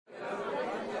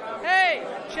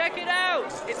Check it out.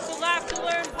 It's the Laugh to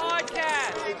Learn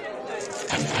podcast.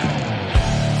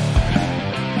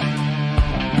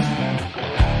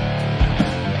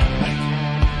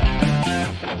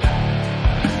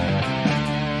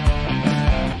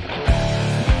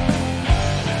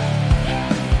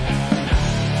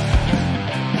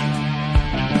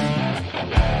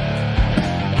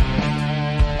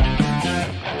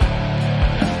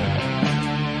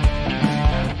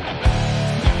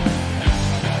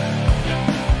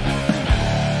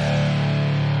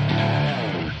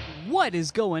 What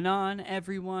is going on,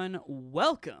 everyone?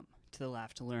 Welcome to the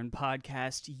Laugh to Learn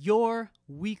podcast, your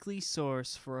weekly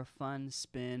source for a fun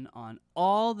spin on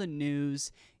all the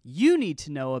news you need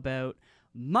to know about.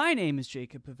 My name is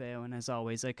Jacob Paveo, and as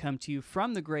always, I come to you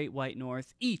from the Great White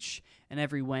North each and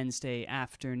every Wednesday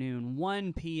afternoon,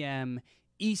 1 p.m.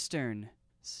 Eastern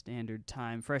Standard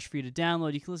Time. Fresh for you to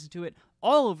download. You can listen to it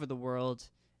all over the world,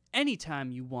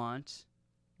 anytime you want,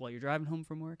 while you're driving home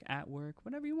from work, at work,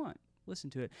 whatever you want.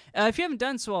 Listen to it. If you haven't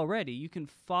done so already, you can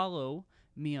follow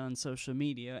me on social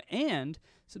media and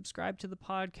subscribe to the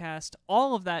podcast.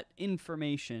 All of that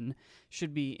information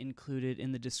should be included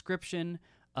in the description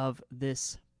of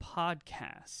this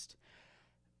podcast.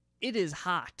 It is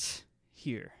hot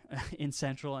here in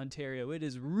Central Ontario. It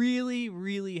is really,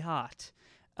 really hot.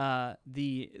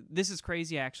 This is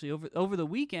crazy, actually. Over the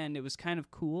weekend, it was kind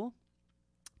of cool,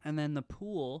 and then the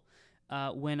pool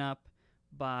went up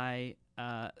by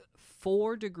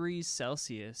 4 degrees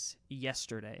Celsius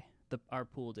yesterday. Our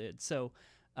pool did. So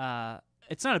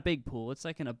it's not a big pool. It's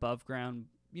like an above ground,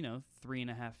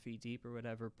 3.5 feet deep or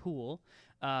whatever pool.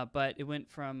 But it went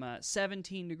from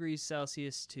 17 degrees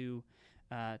Celsius to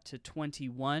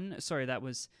 21. Sorry, that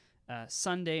was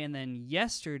Sunday. And then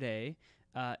yesterday,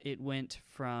 it went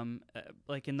from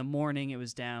like in the morning, it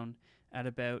was down at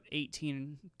about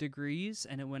 18 degrees,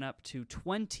 and it went up to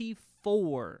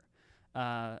 24.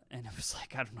 And it was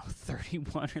like,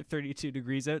 31 or 32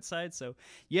 degrees outside. So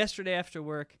yesterday after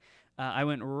work, I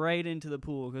went right into the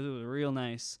pool because it was real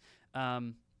nice.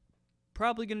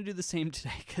 Probably going to do the same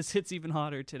today because it's even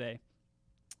hotter today.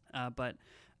 But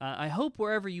I hope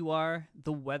wherever you are,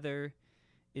 the weather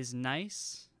is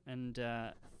nice and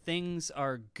things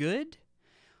are good.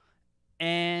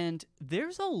 And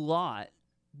there's a lot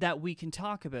that we can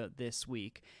talk about this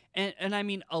week. And I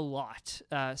mean a lot.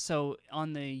 So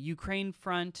on the Ukraine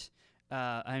front,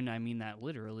 and I mean that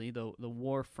literally, the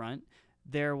war front,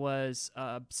 there was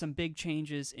some big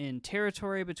changes in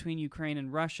territory between Ukraine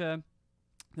and Russia.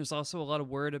 There's also a lot of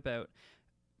word about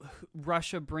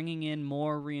Russia bringing in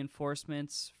more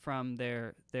reinforcements from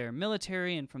their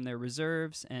military and from their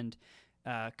reserves and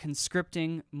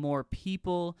conscripting more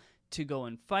people to go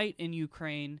and fight in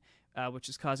Ukraine. Which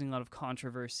is causing a lot of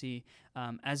controversy.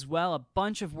 As well, a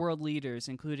bunch of world leaders,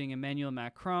 including Emmanuel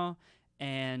Macron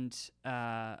and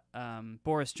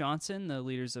Boris Johnson, the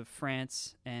leaders of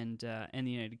France and the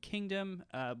United Kingdom,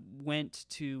 went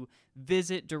to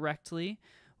visit directly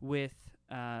with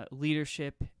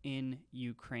leadership in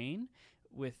Ukraine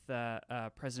with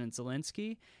President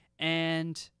Zelensky.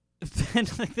 And then,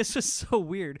 this was so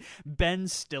weird. Ben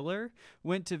Stiller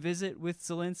went to visit with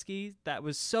Zelensky. That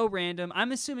was so random.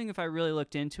 I'm assuming if I really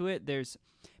looked into it, there's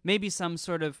maybe some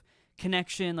sort of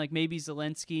connection. Like maybe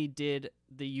Zelensky did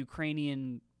the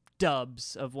Ukrainian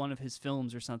dubs of one of his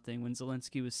films or something when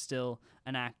Zelensky was still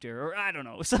an actor. Or I don't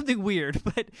know, something weird.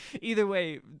 But either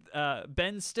way,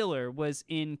 Ben Stiller was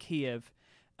in Kiev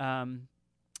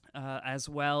as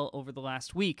well over the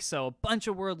last week. So a bunch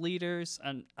of world leaders,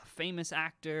 a famous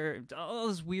actor, all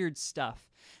this weird stuff.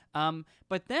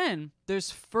 But then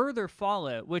there's further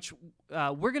fallout, which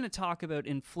we're going to talk about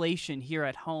inflation here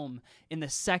at home in the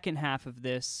second half of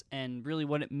this and really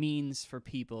what it means for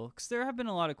people. Because there have been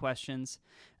a lot of questions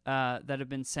that have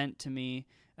been sent to me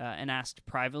and asked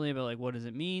privately about, what does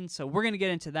it mean? So we're going to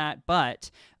get into that. But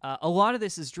a lot of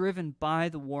this is driven by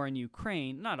the war in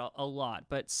Ukraine. Not a lot,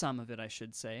 but some of it, I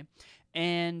should say.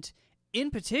 And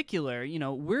in particular,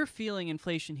 we're feeling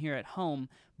inflation here at home,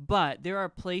 but there are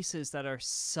places that are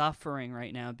suffering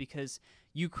right now because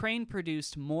Ukraine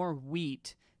produced more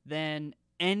wheat than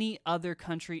any other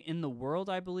country in the world,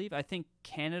 I believe. I think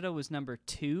Canada was number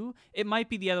 2. It might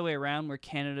be the other way around where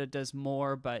Canada does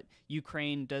more, but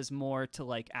Ukraine does more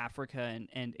to Africa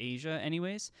and Asia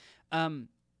anyways. And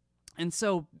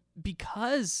so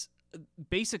because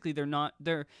basically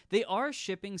they are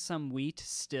shipping some wheat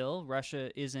still. Russia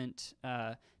isn't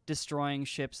destroying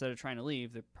ships that are trying to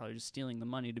leave. They're probably just stealing the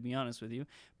money, to be honest with you.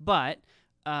 But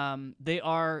they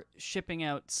are shipping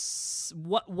out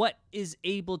what is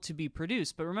able to be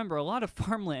produced. But remember, a lot of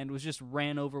farmland was just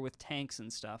ran over with tanks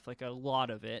and stuff, like a lot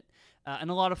of it.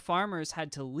 And a lot of farmers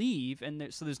had to leave,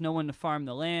 and so there's no one to farm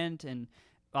the land. And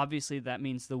obviously that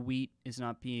means the wheat is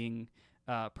not being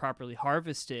properly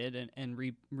harvested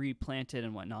and replanted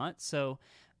and whatnot. So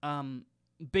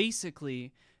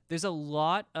basically, there's a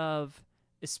lot of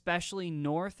especially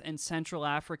North and Central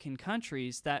African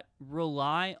countries that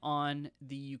rely on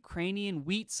the Ukrainian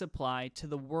wheat supply to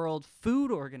the World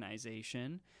Food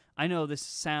Organization. I know this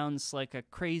sounds like a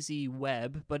crazy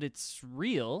web, but it's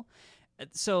real.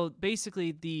 So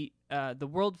basically, the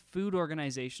World Food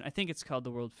Organization, I think it's called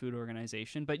the World Food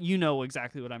Organization, but you know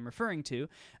exactly what I'm referring to.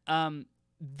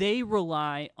 They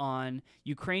rely on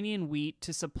Ukrainian wheat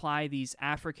to supply these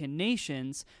African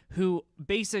nations who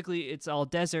basically it's all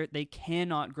desert. They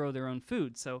cannot grow their own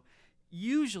food. So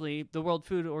usually the World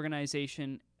Food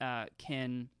Organization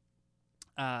can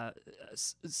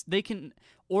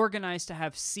organize to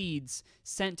have seeds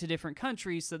sent to different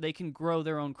countries so they can grow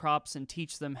their own crops and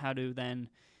teach them how to then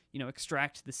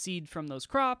extract the seed from those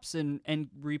crops and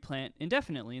replant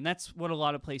indefinitely. And that's what a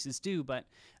lot of places do. But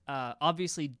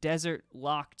obviously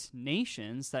desert-locked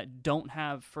nations that don't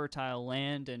have fertile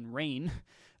land and rain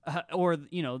or,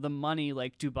 the money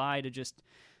like Dubai to just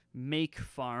make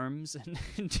farms and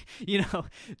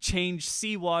change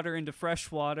seawater into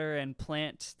fresh water and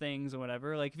plant things or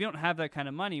whatever. Like, if you don't have that kind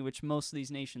of money, which most of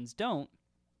these nations don't,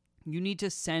 you need to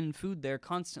send food there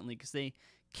constantly because they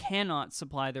cannot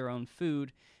supply their own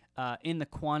food in the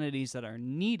quantities that are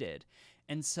needed.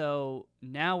 And so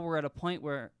now we're at a point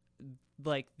where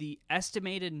like the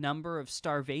estimated number of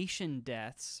starvation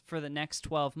deaths for the next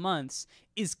 12 months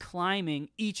is climbing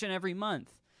each and every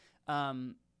month.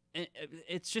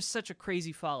 It's just such a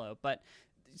crazy follow. But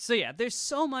so yeah, there's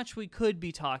so much we could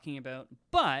be talking about,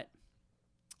 but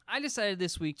I decided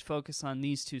this week to focus on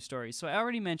these two stories. So I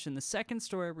already mentioned the second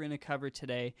story we're going to cover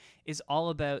today is all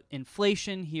about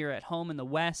inflation here at home in the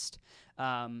West.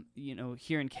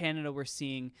 Here in Canada, we're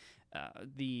seeing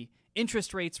the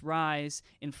interest rates rise.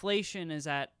 Inflation is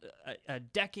at a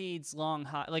decades-long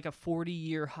high, like a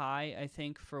 40-year high, I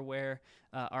think, for where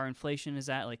our inflation is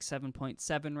at, like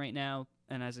 7.7 right now.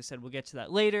 And as I said, we'll get to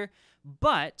that later.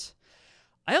 But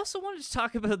I also wanted to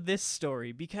talk about this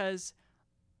story because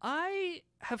I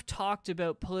have talked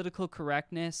about political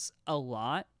correctness a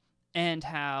lot and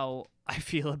how I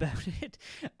feel about it.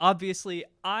 Obviously,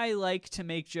 I like to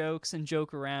make jokes and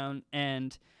joke around,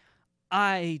 and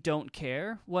I don't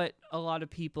care what a lot of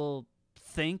people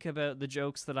think about the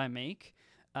jokes that I make.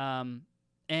 And,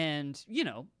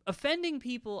 offending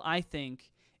people, I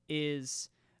think, is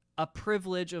a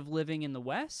privilege of living in the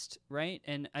West, right?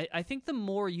 And I think the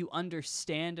more you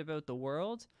understand about the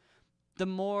world, the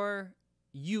more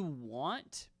you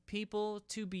want people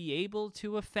to be able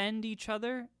to offend each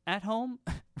other at home,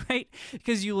 right?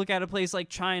 Because you look at a place like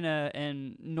China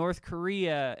and North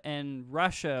Korea and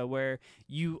Russia where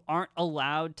you aren't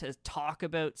allowed to talk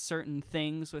about certain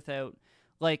things without,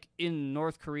 like in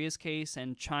North Korea's case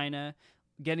and China,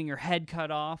 getting your head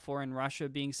cut off, or in Russia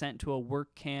being sent to a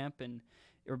work camp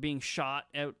or being shot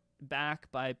out back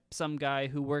by some guy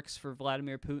who works for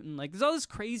Vladimir Putin. Like, there's all this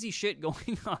crazy shit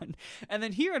going on. And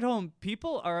then here at home,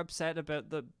 people are upset about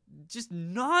the just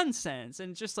nonsense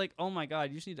and just like, oh my God,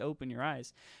 you just need to open your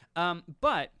eyes.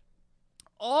 But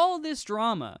all this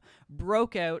drama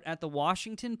broke out at the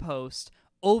Washington Post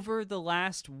over the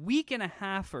last week and a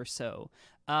half or so.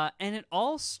 And it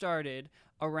all started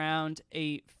around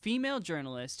a female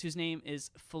journalist whose name is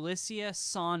Felicia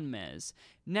Sonmez.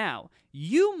 Now,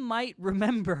 you might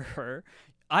remember her.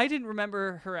 I didn't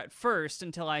remember her at first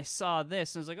until I saw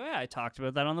this, and I was like, oh yeah, I talked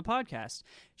about that on the podcast.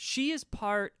 She is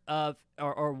part of,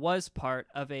 or was part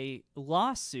of a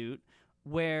lawsuit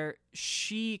where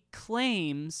she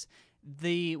claims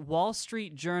the Wall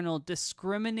Street Journal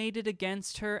discriminated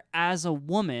against her as a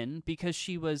woman because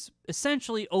she was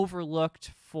essentially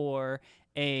overlooked for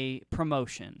a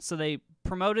promotion. So they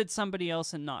promoted somebody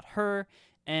else and not her,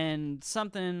 and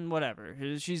something, whatever.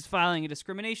 She's filing a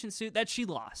discrimination suit that she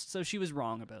lost, so she was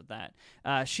wrong about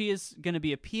that. She is going to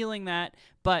be appealing that,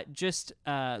 but just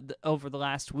over the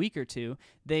last week or two,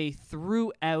 they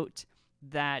threw out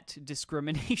that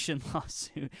discrimination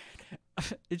lawsuit.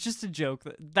 It's just a joke.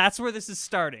 That's where this is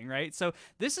starting, right? So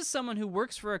this is someone who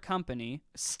works for a company,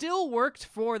 still worked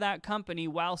for that company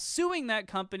while suing that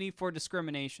company for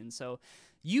discrimination. So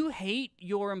you hate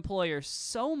your employer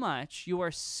so much, you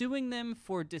are suing them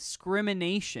for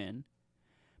discrimination,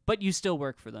 but you still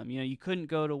work for them. You couldn't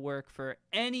go to work for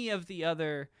any of the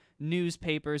other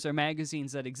newspapers or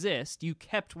magazines that exist. You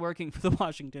kept working for the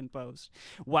Washington Post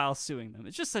while suing them.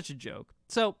 It's just such a joke.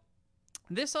 So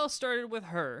this all started with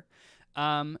her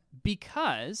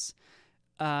because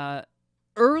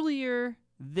earlier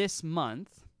this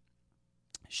month,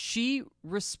 she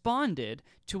responded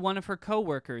to one of her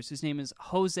coworkers, whose name is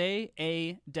Jose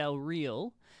A. Del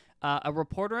Real, a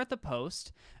reporter at the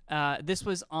Post. This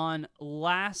was on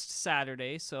last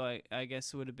Saturday, so I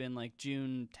guess it would have been like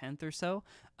June 10th or so.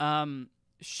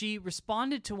 She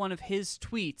responded to one of his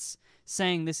tweets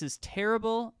saying this is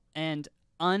terrible and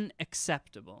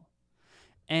unacceptable.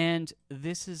 And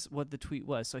this is what the tweet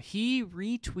was. So he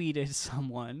retweeted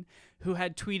someone who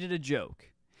had tweeted a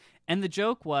joke. And the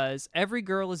joke was, every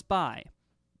girl is bi.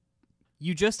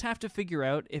 You just have to figure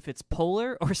out if it's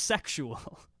polar or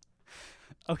sexual.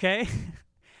 Okay?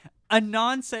 A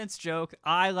nonsense joke.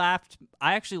 I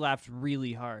actually laughed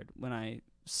really hard when I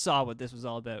saw what this was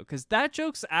all about, because that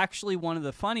joke's actually one of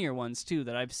the funnier ones, too,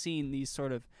 that I've seen these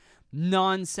sort of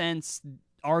nonsense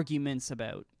arguments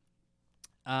about.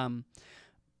 So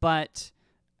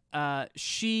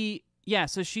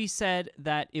she said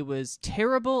that it was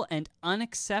terrible and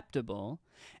unacceptable,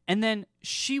 and then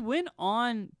she went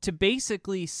on to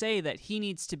basically say that he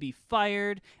needs to be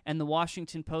fired and the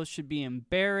Washington Post should be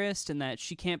embarrassed and that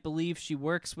she can't believe she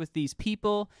works with these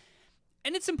people.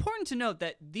 And it's important to note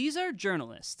that these are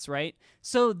journalists, right?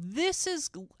 So this is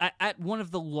at one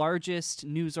of the largest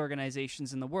news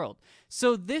organizations in the world.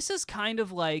 So this is kind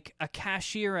of like a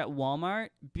cashier at Walmart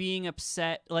being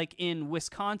upset, like in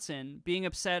Wisconsin, being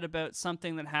upset about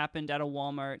something that happened at a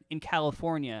Walmart in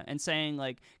California and saying,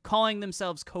 like, calling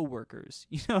themselves coworkers.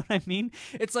 You know what I mean?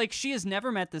 It's like she has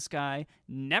never met this guy,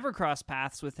 never crossed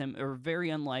paths with him, or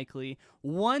very unlikely.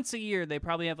 Once a year, they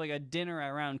probably have like a dinner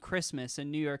around Christmas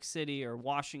in New York City or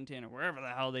Washington or wherever the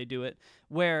hell they do it,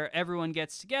 where everyone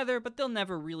gets together, but they'll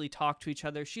never really talk to each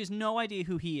other. She has no idea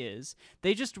who he is.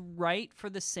 They just write for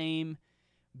the same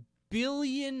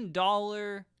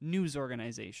billion-dollar news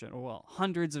organization, or well,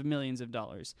 hundreds of millions of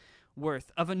dollars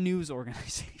worth of a news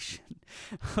organization.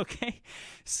 Okay?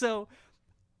 So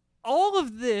all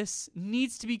of this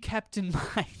needs to be kept in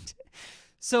mind.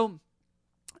 So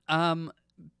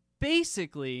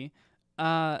basically,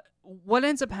 what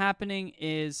ends up happening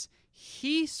is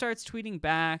he starts tweeting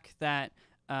back that,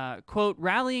 quote,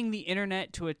 rallying the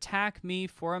internet to attack me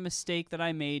for a mistake that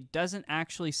I made doesn't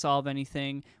actually solve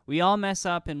anything. We all mess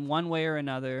up in one way or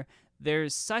another.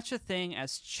 There's such a thing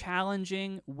as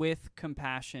challenging with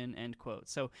compassion, end quote.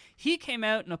 So he came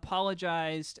out and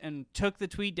apologized and took the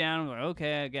tweet down. Like,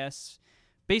 okay, I guess.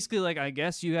 Basically, like, I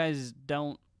guess you guys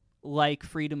don't like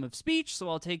freedom of speech, so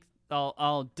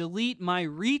I'll delete my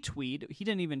retweet. He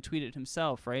didn't even tweet it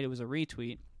himself, right? It was a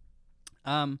retweet.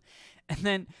 And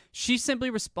then she simply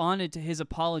responded to his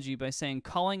apology by saying,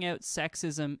 calling out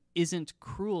sexism isn't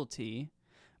cruelty,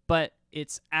 but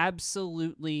it's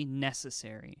absolutely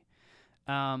necessary.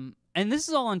 And this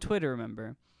is all on Twitter,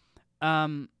 remember?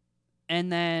 And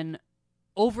then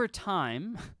over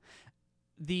time,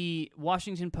 the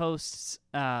Washington Post's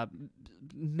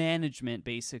management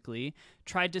basically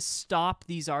tried to stop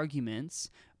these arguments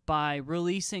by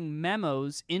releasing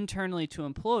memos internally to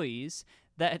employees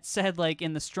that said, like,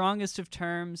 in the strongest of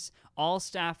terms, all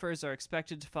staffers are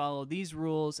expected to follow these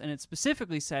rules, and it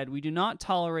specifically said, we do not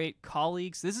tolerate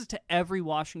colleagues. This is to every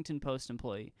Washington Post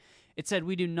employee. It said,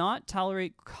 we do not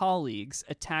tolerate colleagues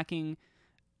attacking...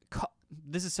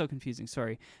 this is so confusing,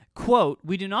 sorry. Quote,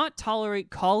 we do not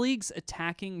tolerate colleagues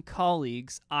attacking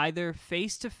colleagues either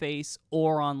face-to-face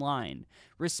or online.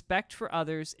 Respect for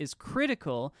others is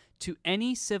critical to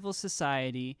any civil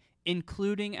society,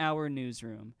 including our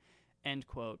newsroom. End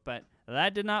quote. But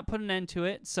that did not put an end to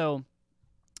it. So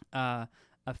a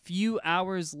few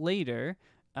hours later,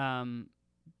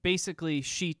 basically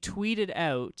she tweeted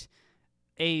out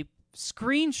a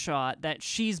screenshot that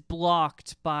she's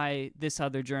blocked by this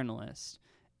other journalist.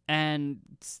 And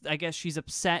I guess she's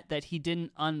upset that he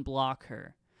didn't unblock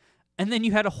her. And then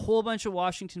you had a whole bunch of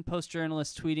Washington Post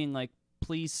journalists tweeting, like,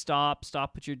 please stop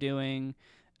what you're doing.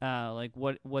 Like,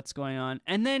 what's going on?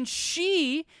 And then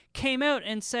she came out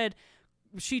and said,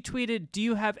 she tweeted, do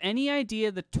you have any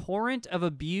idea the torrent of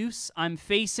abuse I'm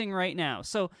facing right now?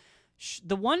 So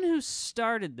the one who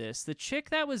started this, the chick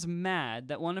that was mad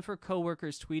that one of her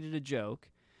coworkers tweeted a joke,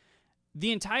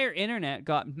 the entire internet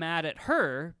got mad at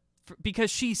her because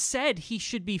she said he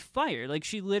should be fired. Like,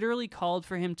 she literally called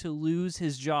for him to lose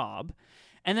his job.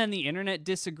 And then the internet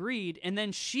disagreed. And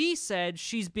then she said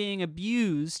she's being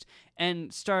abused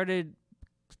and started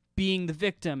being the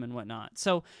victim and whatnot.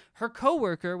 So her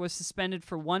coworker was suspended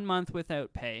for 1 month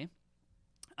without pay.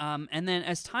 And then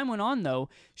as time went on, though,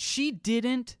 she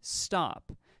didn't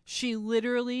stop. She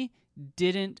literally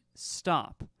didn't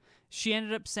stop. She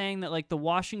ended up saying that, like, the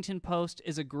Washington Post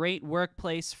is a great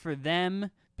workplace for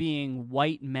them, being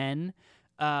white men.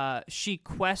 She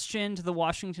questioned the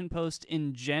Washington Post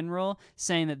in general,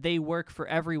 saying that they work for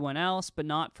everyone else, but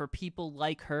not for people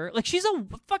like her. Like, she's a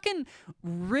fucking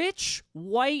rich,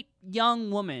 white, young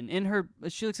woman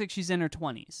she looks like she's in her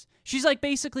 20s. She's, like,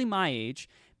 basically my age,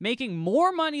 making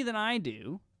more money than I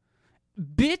do,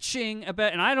 bitching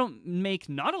about, and I don't make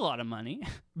not a lot of money,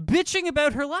 bitching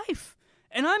about her life.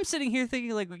 And I'm sitting here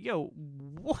thinking, like, yo,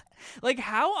 what? Like,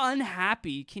 how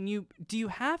unhappy do you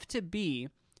have to be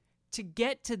to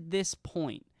get to this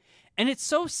point? And it's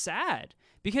so sad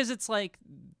because it's like,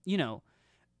 you know,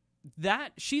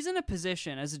 that she's in a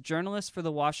position as a journalist for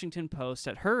the Washington Post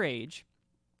at her age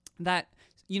that,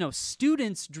 you know,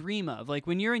 students dream of. Like,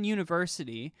 when you're in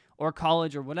university or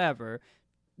college or whatever,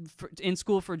 in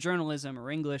school for journalism or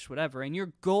English, whatever, and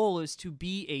your goal is to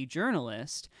be a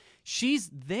journalist, she's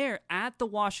there at the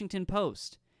Washington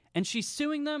Post. And she's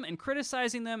suing them and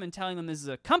criticizing them and telling them this is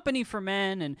a company for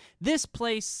men and this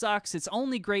place sucks. It's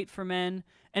only great for men.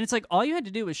 And it's like, all you had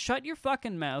to do was shut your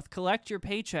fucking mouth, collect your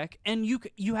paycheck, and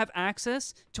you have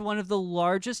access to one of the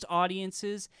largest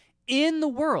audiences in the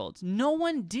world. No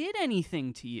one did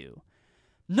anything to you.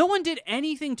 No one did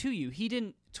anything to you. He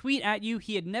didn't tweet at you.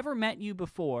 He had never met you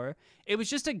before. It was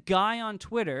just a guy on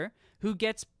Twitter who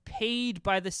gets paid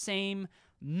by the same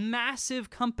massive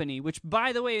company, which,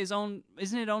 by the way, isn't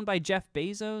it owned by Jeff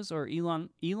Bezos or Elon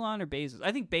or Bezos?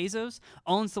 I think Bezos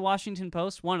owns the Washington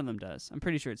Post. One of them does. I'm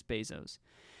pretty sure it's Bezos.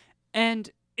 And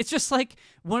it's just like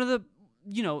one of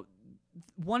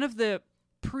the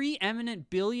preeminent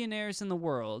billionaires in the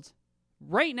world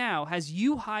right now has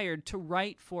you hired to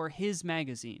write for his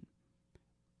magazine.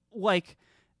 Like,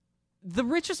 the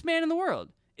richest man in the world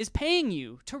is paying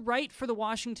you to write for the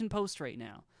Washington Post right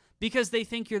now because they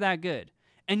think you're that good.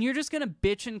 And you're just going to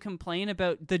bitch and complain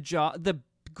about the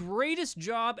greatest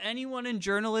job anyone in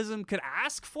journalism could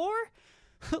ask for?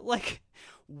 Like,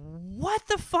 what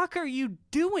the fuck are you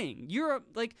doing?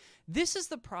 This is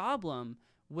the problem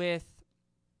with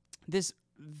this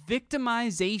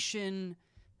victimization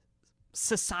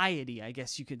society, I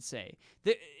guess you could say.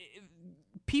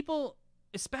 People,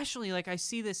 especially, like, I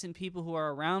see this in people who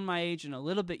are around my age and a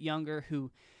little bit younger, who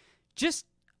just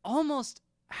almost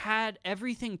had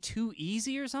everything too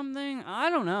easy or something. I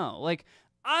don't know. Like,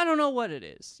 I don't know what it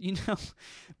is, you know?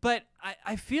 But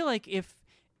I feel like if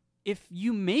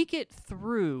you make it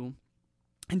through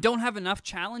and don't have enough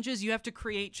challenges, you have to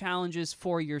create challenges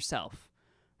for yourself,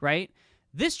 right?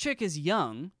 This chick is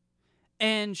young,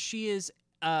 and she is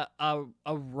a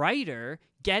writer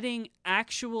getting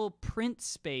actual print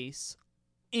space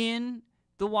in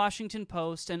the Washington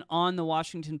Post and on the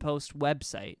Washington Post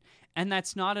website. And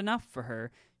that's not enough for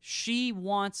her. She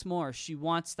wants more. She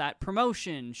wants that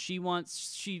promotion.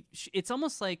 It's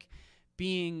almost like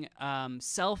being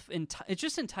it's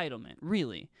just entitlement,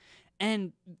 really.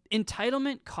 And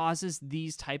entitlement causes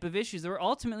these type of issues. Where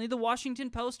ultimately the Washington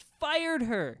Post fired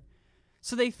her.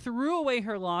 So they threw away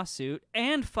her lawsuit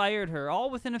and fired her all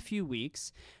within a few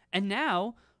weeks. And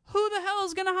now, who the hell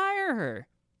is going to hire her?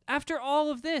 After all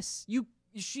of this,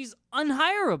 she's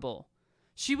unhireable.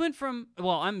 She went from,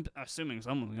 well, I'm assuming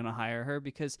someone's going to hire her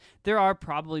because there are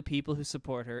probably people who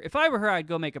support her. If I were her, I'd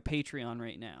go make a Patreon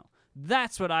right now.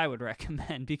 That's what I would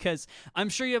recommend, because I'm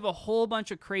sure you have a whole bunch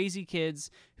of crazy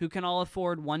kids who can all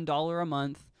afford $1 a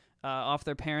month off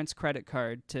their parents' credit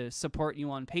card to support you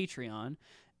on Patreon.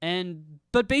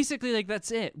 But basically, like,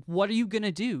 that's it. What are you going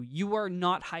to do? You are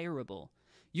not hireable.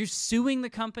 You're suing the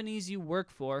companies you work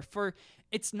for.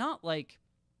 It's not like,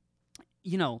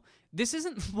 you know, this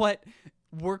isn't what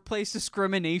workplace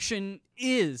discrimination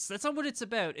is. That's not what it's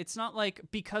about. It's not like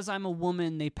because I'm a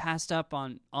woman they passed up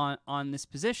on this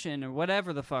position or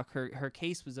whatever the fuck her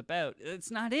case was about.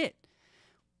 It's not it.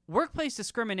 Workplace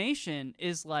discrimination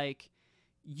is like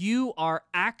you are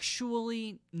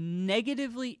actually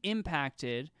negatively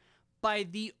impacted by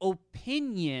the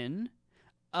opinion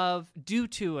due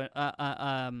to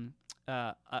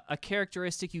a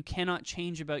characteristic you cannot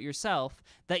change about yourself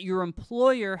that your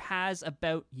employer has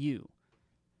about you.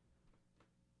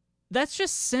 That's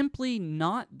just simply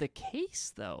not the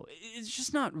case, though. It's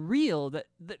just not real.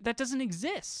 That doesn't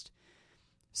exist.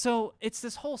 So it's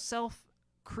this whole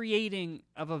self-creating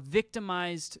of a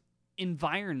victimized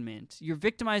environment. You're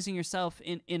victimizing yourself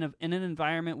in an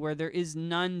environment where there is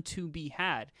none to be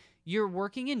had. You're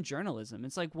working in journalism.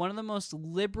 It's like one of the most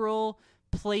liberal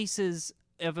places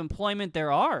of employment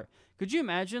there are. Could you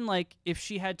imagine, like, if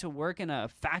she had to work in a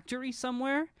factory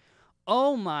somewhere?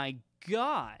 Oh my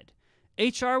God.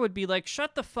 HR would be like,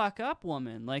 shut the fuck up,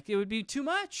 woman. Like, it would be too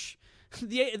much.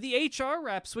 The HR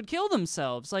reps would kill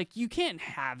themselves. Like, you can't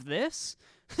have this.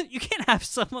 You can't have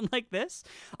someone like this.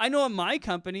 I know at my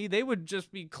company, they would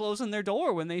just be closing their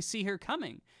door when they see her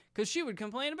coming because she would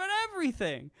complain about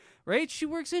everything, right? She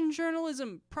works in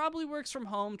journalism, probably works from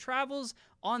home, travels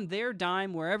on their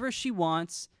dime wherever she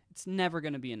wants. It's never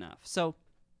going to be enough. So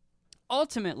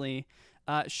ultimately,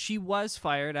 she was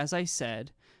fired, as I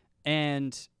said,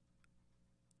 and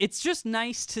it's just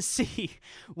nice to see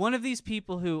one of these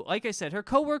people who, like I said, her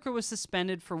coworker was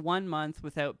suspended for 1 month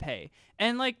without pay.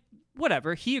 And like,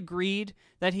 whatever, he agreed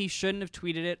that he shouldn't have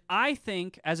tweeted it. I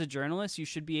think as a journalist, you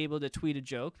should be able to tweet a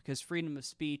joke because freedom of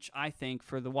speech, I think,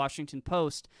 for the Washington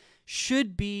Post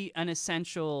should be an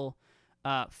essential,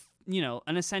 an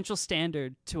essential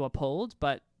standard to uphold.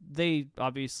 But they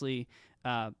obviously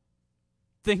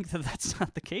think that that's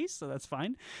not the case, so that's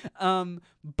fine.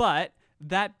 But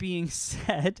that being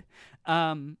said,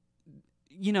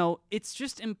 it's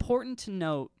just important to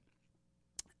note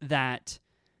that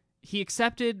he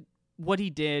accepted what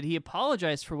he did. He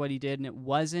apologized for what he did, and it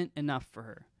wasn't enough for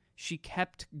her. She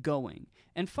kept going.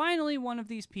 And finally, one of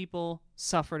these people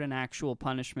suffered an actual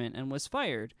punishment and was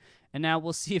fired. And now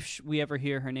we'll see if we ever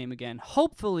hear her name again.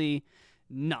 Hopefully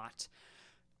not.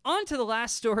 On to the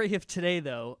last story of today,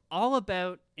 though, all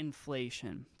about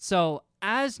inflation. So,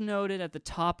 as noted at the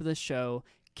top of the show,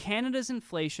 Canada's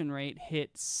inflation rate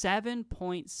hit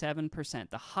 7.7%,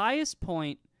 the highest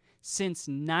point since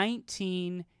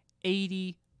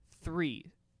 1983.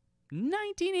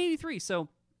 1983. So,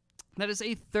 that is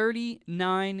a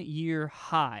 39-year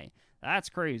high. That's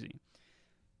crazy.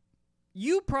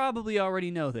 You probably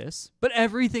already know this, but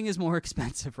everything is more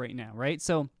expensive right now, right?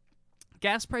 So,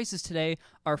 gas prices today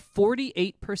are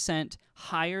 48%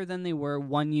 higher than they were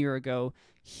 1 year ago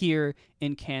here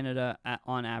in Canada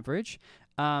on average.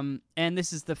 And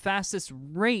this is the fastest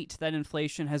rate that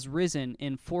inflation has risen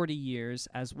in 40 years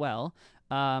as well.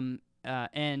 And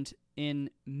in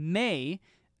May,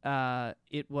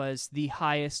 it was the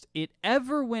highest it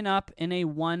ever went up in a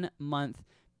 1 month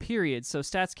period. So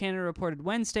Stats Canada reported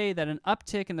Wednesday that an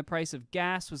uptick in the price of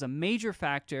gas was a major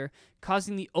factor,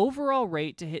 causing the overall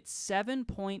rate to hit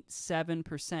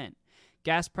 7.7%.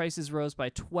 Gas prices rose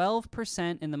by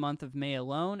 12% in the month of May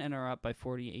alone and are up by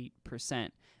 48%.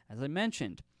 As I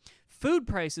mentioned, food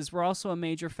prices were also a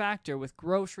major factor, with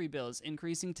grocery bills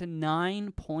increasing to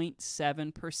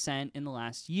 9.7% in the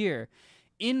last year.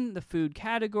 In the food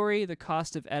category, the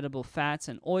cost of edible fats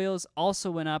and oils also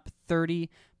went up 30%.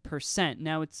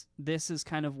 Now, this is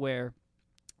kind of where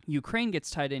Ukraine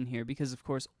gets tied in here because, of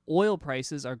course, oil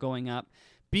prices are going up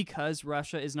because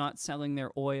Russia is not selling their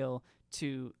oil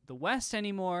to the West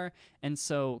anymore, and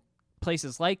so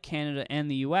places like Canada and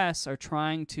the U.S. are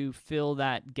trying to fill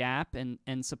that gap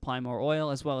and supply more oil,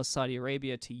 as well as Saudi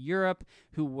Arabia to Europe,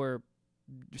 who were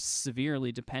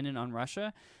severely dependent on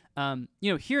Russia.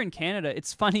 Here in Canada,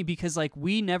 it's funny because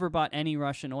we never bought any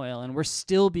Russian oil, and we're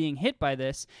still being hit by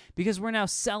this because we're now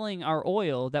selling our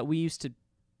oil that we used to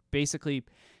basically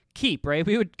keep, right?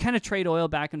 We would kind of trade oil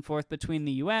back and forth between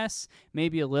the U.S.,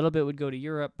 maybe a little bit would go to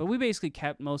Europe, but we basically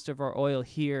kept most of our oil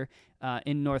here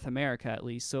in North America, at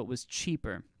least, so it was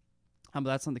cheaper. But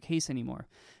that's not the case anymore.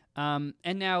 And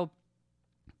now,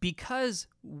 because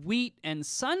wheat and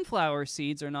sunflower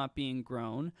seeds are not being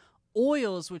grown,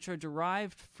 oils which are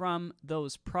derived from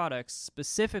those products,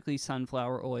 specifically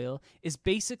sunflower oil, is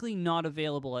basically not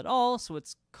available at all, so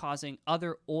it's causing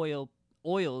other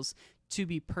oils to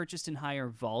be purchased in higher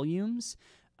volumes,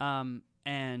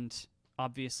 and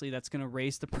obviously that's going to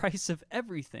raise the price of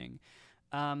everything.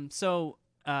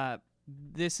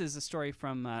 This is a story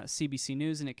from CBC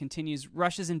News, and it continues.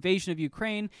 Russia's invasion of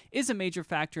Ukraine is a major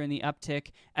factor in the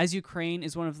uptick, as Ukraine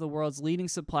is one of the world's leading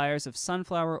suppliers of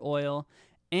sunflower oil,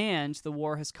 and the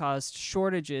war has caused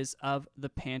shortages of the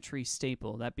pantry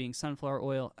staple, that being sunflower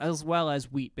oil, as well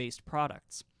as wheat-based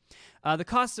products. The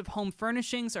costs of home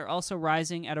furnishings are also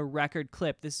rising at a record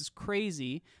clip. This is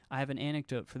crazy. I have an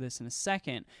anecdote for this in a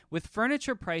second. With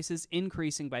furniture prices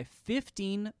increasing by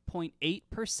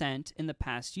 15.8% in the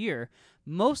past year,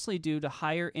 mostly due to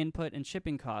higher input and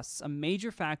shipping costs. A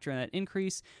major factor in that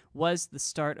increase was the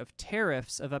start of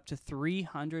tariffs of up to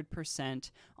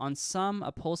 300% on some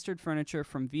upholstered furniture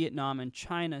from Vietnam and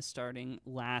China starting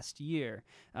last year.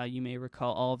 You may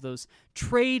recall all of those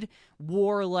trade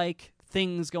war-like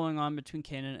things going on between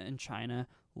Canada and China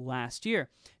last year.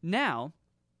 Now,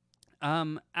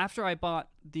 after I bought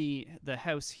the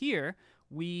house here,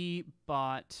 I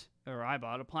bought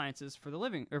appliances for the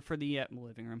living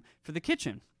room, for the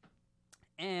kitchen.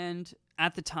 And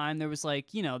at the time, there was like,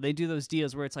 they do those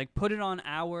deals where it's like, put it on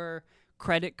our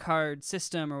credit card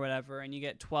system or whatever, and you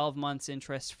get 12 months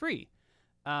interest free.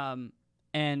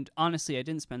 And honestly, I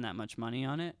didn't spend that much money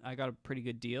on it. I got a pretty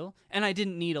good deal, and I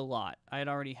didn't need a lot. I had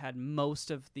already had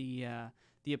most of the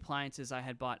appliances I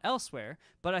had bought elsewhere,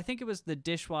 but I think it was the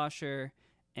dishwasher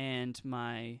and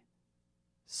my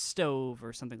stove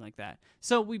or something like that.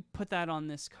 So we put that on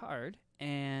this card,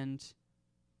 and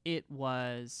it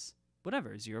was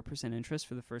 0% interest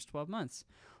for the first 12 months.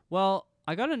 Well,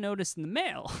 I got a notice in the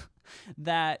mail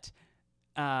that,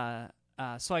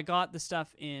 so I got the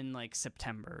stuff in like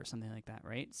September or something like that,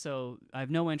 right? So I have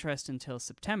no interest until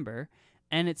September.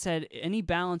 And it said, any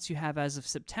balance you have as of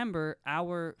September,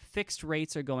 our fixed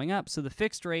rates are going up. So the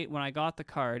fixed rate, when I got the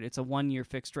card, it's a 1-year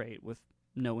fixed rate with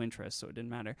no interest, so it didn't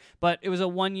matter. But it was a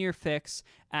 1-year fix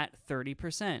at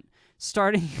 30%.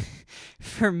 Starting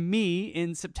for me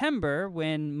in September,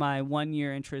 when my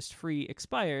 1-year interest-free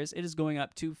expires, it is going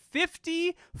up to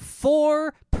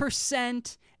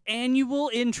 54% annual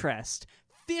interest.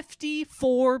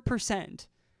 54%.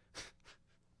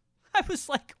 I was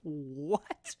like,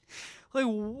 what? Like,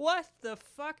 what the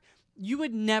fuck? You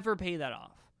would never pay that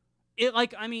off.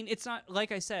 It's not,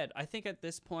 like I said, I think at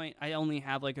this point I only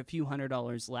have like a few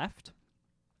 $100s left.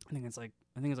 I think it's like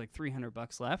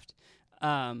 $300 left.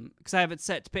 Because I have it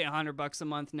set to pay $100 a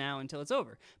month now until it's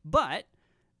over. But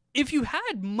if you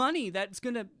had money that's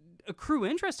going to accrue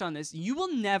interest on this, you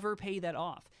will never pay that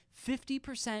off.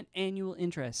 50% annual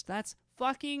interest. That's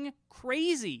fucking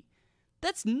crazy.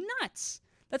 That's nuts.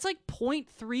 That's like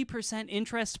 0.3%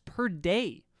 interest per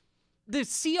day. The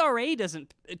CRA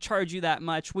doesn't charge you that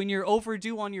much when you're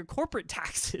overdue on your corporate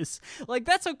taxes. Like,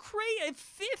 that's a crazy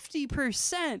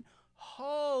 50%.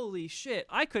 Holy shit.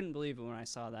 I couldn't believe it when I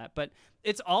saw that. But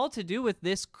it's all to do with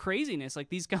this craziness. Like,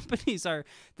 these companies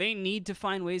they need to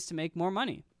find ways to make more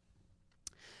money.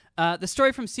 The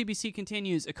story from CBC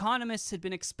continues. Economists had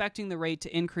been expecting the rate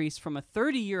to increase from a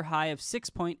 30-year high of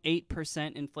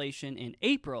 6.8% inflation in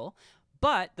April,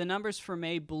 but the numbers for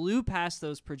May blew past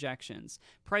those projections.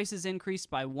 Prices increased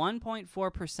by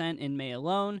 1.4% in May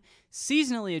alone.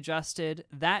 Seasonally adjusted,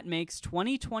 that makes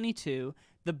 2022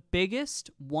 the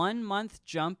biggest one-month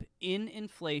jump in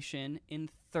inflation in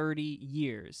 30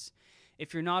 years.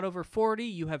 If you're not over 40,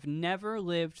 you have never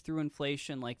lived through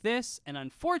inflation like this, and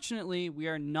unfortunately, we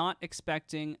are not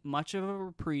expecting much of a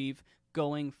reprieve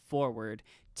going forward,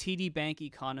 TD Bank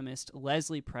economist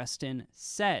Leslie Preston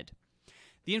said.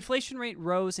 The inflation rate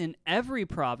rose in every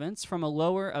province from a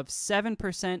lower of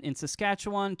 7% in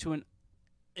Saskatchewan to an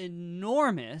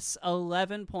enormous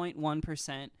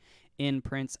 11.1% in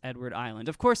Prince Edward Island.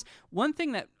 Of course, one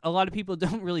thing that a lot of people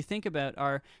don't really think about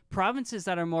are provinces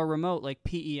that are more remote, like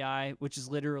PEI, which is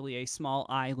literally a small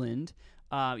island,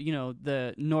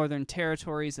 the Northern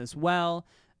Territories as well.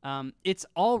 It's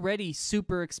already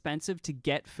super expensive to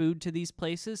get food to these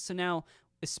places. So now,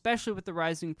 especially with the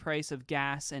rising price of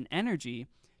gas and energy,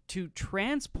 to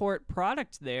transport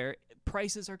product there,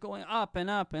 prices are going up and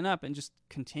up and up and just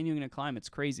continuing to climb. It's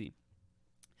crazy.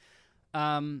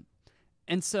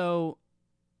 And so,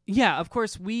 yeah, of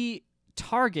course, we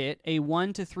target a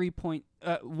 1 to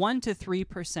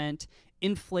 3%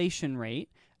 inflation rate.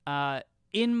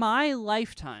 In my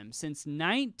lifetime, since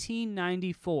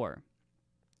 1994,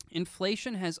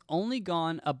 inflation has only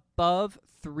gone above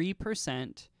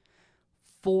 3%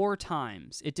 4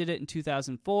 times. It did it in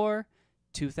 2004,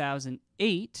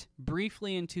 2008,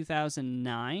 briefly in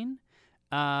 2009,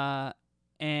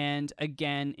 and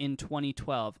again in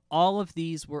 2012. All of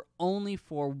these were only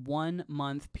for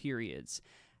 1-month periods.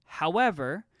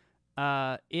 However,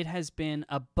 it has been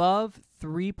above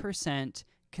 3%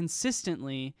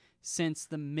 consistently since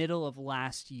the middle of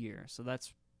last year. So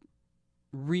that's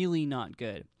really not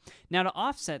good. Now, to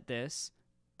offset this,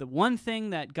 the one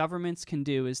thing that governments can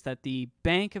do is that the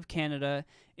Bank of Canada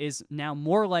is now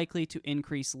more likely to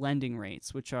increase lending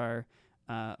rates, which are,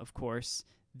 of course,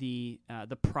 the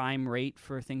prime rate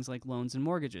for things like loans and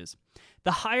mortgages.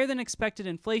 The higher than expected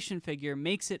inflation figure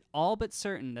makes it all but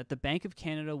certain that the Bank of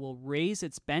Canada will raise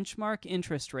its benchmark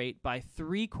interest rate by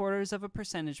 0.75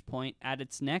 percentage point at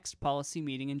its next policy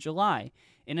meeting in July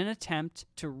in an attempt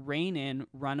to rein in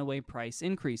runaway price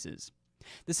increases.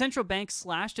 The central bank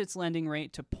slashed its lending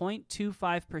rate to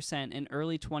 0.25% in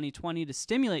early 2020 to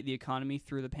stimulate the economy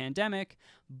through the pandemic,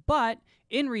 but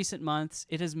in recent months,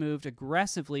 it has moved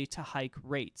aggressively to hike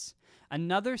rates.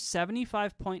 Another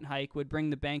 75-point hike would bring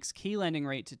the bank's key lending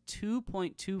rate to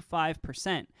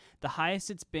 2.25%, the highest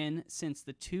it's been since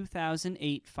the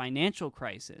 2008 financial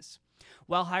crisis.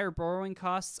 While higher borrowing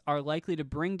costs are likely to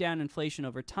bring down inflation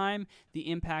over time, the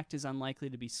impact is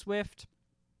unlikely to be swift.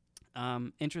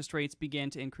 Interest rates began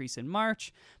to increase in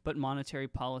March, but monetary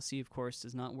policy, of course,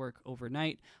 does not work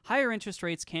overnight. Higher interest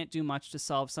rates can't do much to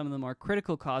solve some of the more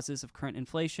critical causes of current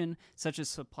inflation, such as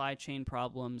supply chain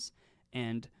problems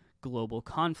and global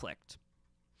conflict.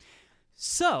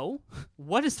 So,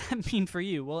 what does that mean for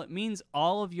you? Well, it means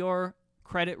all of your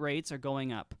credit rates are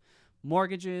going up.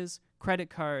 Mortgages, credit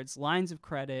cards, lines of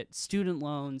credit, student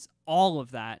loans, all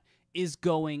of that is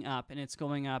going up, and it's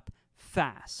going up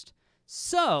fast.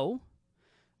 So,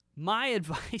 my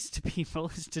advice to people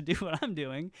is to do what I'm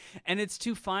doing, and it's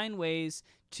to find ways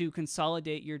to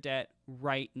consolidate your debt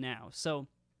right now. So,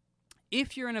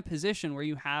 if you're in a position where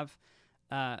you have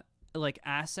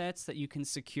assets that you can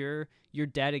secure your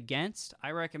debt against,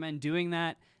 I recommend doing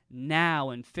that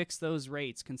now and fix those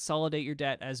rates. Consolidate your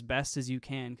debt as best as you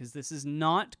can, because this is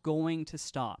not going to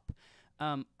stop.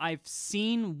 I've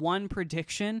seen one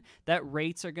prediction that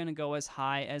rates are going to go as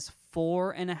high as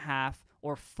 4.5%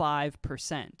 or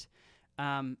 5%.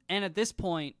 And at this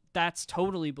point, that's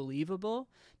totally believable,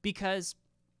 because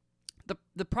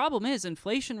the problem is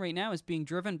inflation right now is being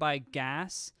driven by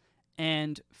gas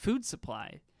and food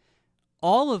supply,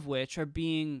 all of which are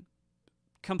being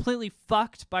completely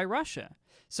fucked by Russia.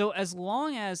 So as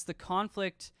long as the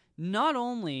conflict not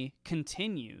only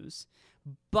continues,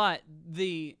 but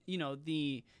the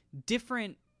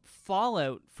different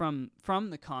fallout from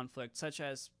the conflict, such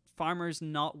as farmers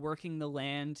not working the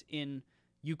land in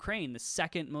Ukraine, the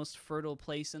second most fertile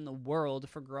place in the world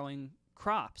for growing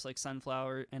crops like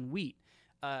sunflower and wheat,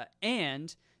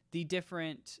 and the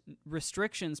different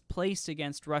restrictions placed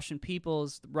against Russian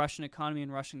peoples, the Russian economy,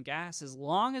 and Russian gas, as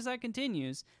long as that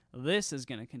continues, this is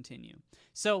going to continue.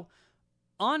 So,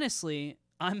 honestly,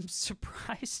 I'm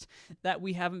surprised that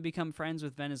we haven't become friends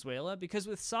with Venezuela, because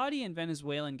with Saudi and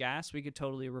Venezuelan gas, we could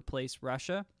totally replace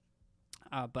Russia.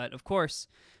 But, of course,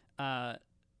 I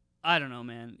don't know,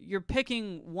 man. You're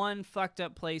picking one fucked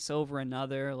up place over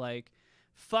another. Like,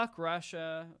 fuck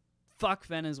Russia, fuck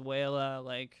Venezuela,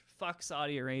 like, fuck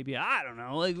Saudi Arabia. I don't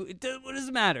know. Like, what does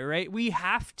it matter, right? We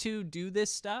have to do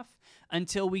this stuff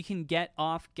until we can get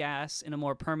off gas in a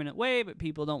more permanent way, but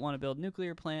people don't want to build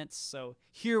nuclear plants, so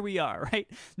here we are, right?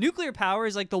 Nuclear power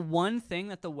is like the one thing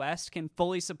that the West can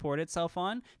fully support itself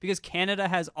on, because Canada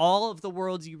has all of the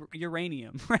world's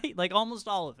uranium, right? Like almost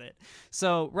all of it.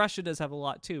 So Russia does have a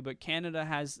lot too, but Canada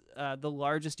has the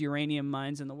largest uranium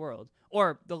mines in the world,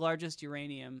 or the largest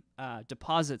uranium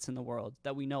deposits in the world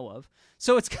that we know of.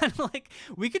 So it's kind of like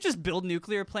we could just build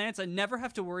nuclear plants and never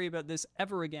have to worry about this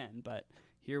ever again, but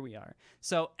here we are.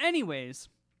 So anyways,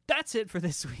 that's it for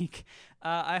this week.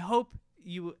 I hope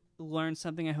you learned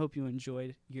something. I hope you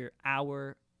enjoyed your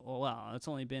hour. Well, it's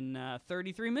only been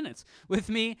 33 minutes with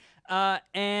me.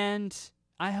 And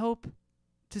I hope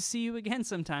to see you again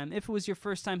sometime. If it was your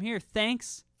first time here,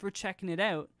 thanks for checking it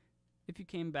out. If you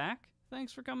came back,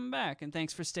 thanks for coming back. And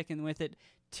thanks for sticking with it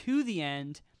to the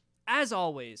end. As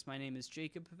always, my name is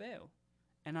Jacob Paveo,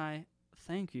 and I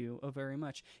thank you very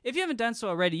much. If you haven't done so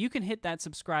already, you can hit that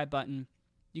subscribe button.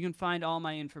 You can find all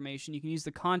my information. You can use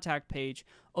the contact page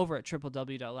over at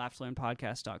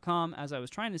www.laughtolearnpodcast.com. As I was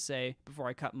trying to say before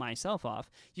I cut myself off,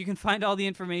 you can find all the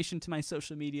information to my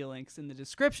social media links in the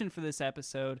description for this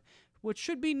episode, which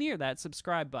should be near that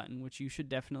subscribe button, which you should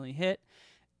definitely hit.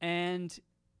 And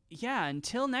yeah,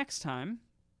 until next time,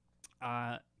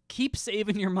 keep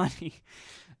saving your money.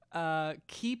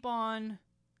 Keep on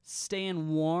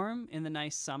staying warm in the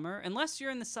nice summer. Unless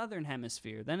you're in the southern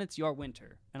hemisphere, then it's your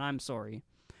winter, and I'm sorry.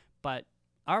 But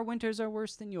our winters are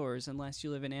worse than yours unless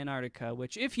you live in Antarctica,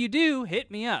 which if you do, hit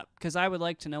me up, because I would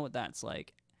like to know what that's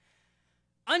like.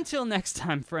 Until next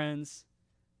time, friends,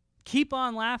 keep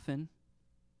on laughing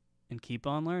and keep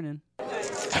on learning.